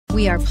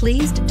We are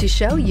pleased to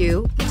show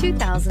you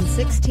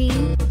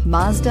 2016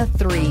 Mazda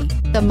 3.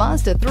 The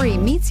Mazda 3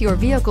 meets your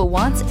vehicle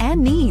wants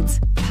and needs.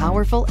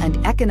 Powerful and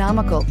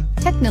economical,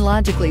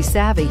 technologically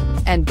savvy,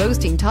 and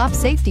boasting top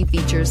safety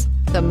features,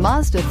 the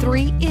Mazda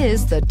 3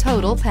 is the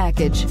total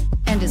package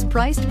and is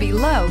priced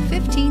below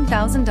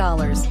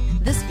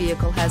 $15,000. This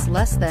vehicle has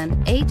less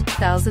than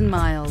 8,000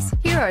 miles.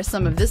 Here are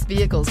some of this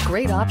vehicle's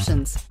great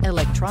options: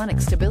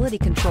 electronic stability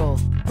control,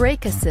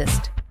 brake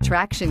assist,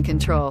 traction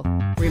control,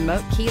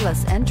 remote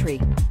keyless entry,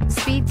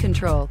 speed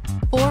control,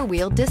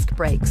 four-wheel disc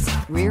brakes,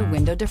 rear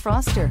window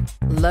defroster,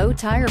 low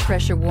tire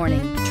pressure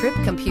warning, trip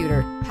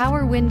computer,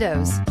 power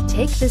windows.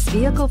 Take this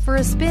vehicle for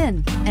a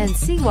spin and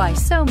see why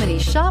so many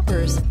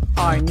shoppers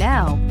are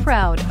now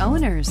proud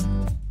owners.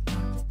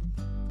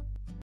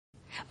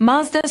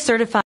 Mazda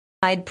certified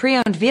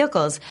pre-owned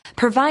vehicles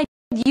provide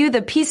you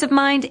the peace of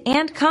mind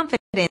and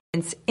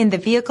confidence in the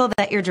vehicle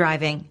that you're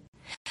driving.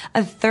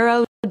 A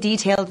thorough,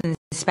 detailed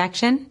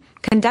inspection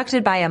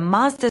conducted by a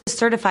Mazda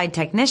certified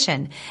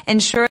technician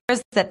ensures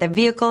that the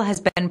vehicle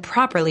has been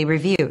properly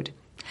reviewed.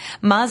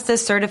 Mazda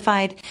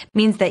certified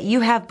means that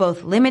you have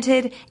both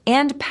limited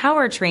and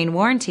powertrain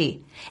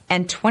warranty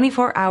and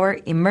 24-hour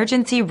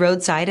emergency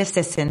roadside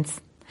assistance.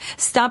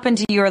 Stop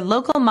into your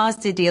local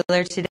Mazda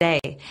dealer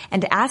today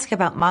and ask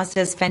about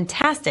Mazda's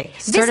fantastic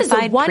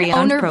certified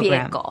pre-owned program.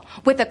 Vehicle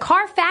with a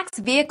CARFAX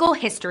Vehicle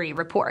History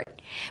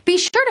Report. Be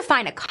sure to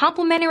find a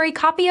complimentary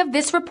copy of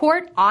this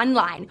report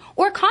online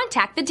or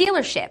contact the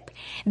dealership.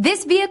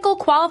 This vehicle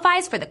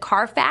qualifies for the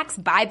CARFAX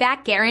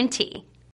Buyback Guarantee.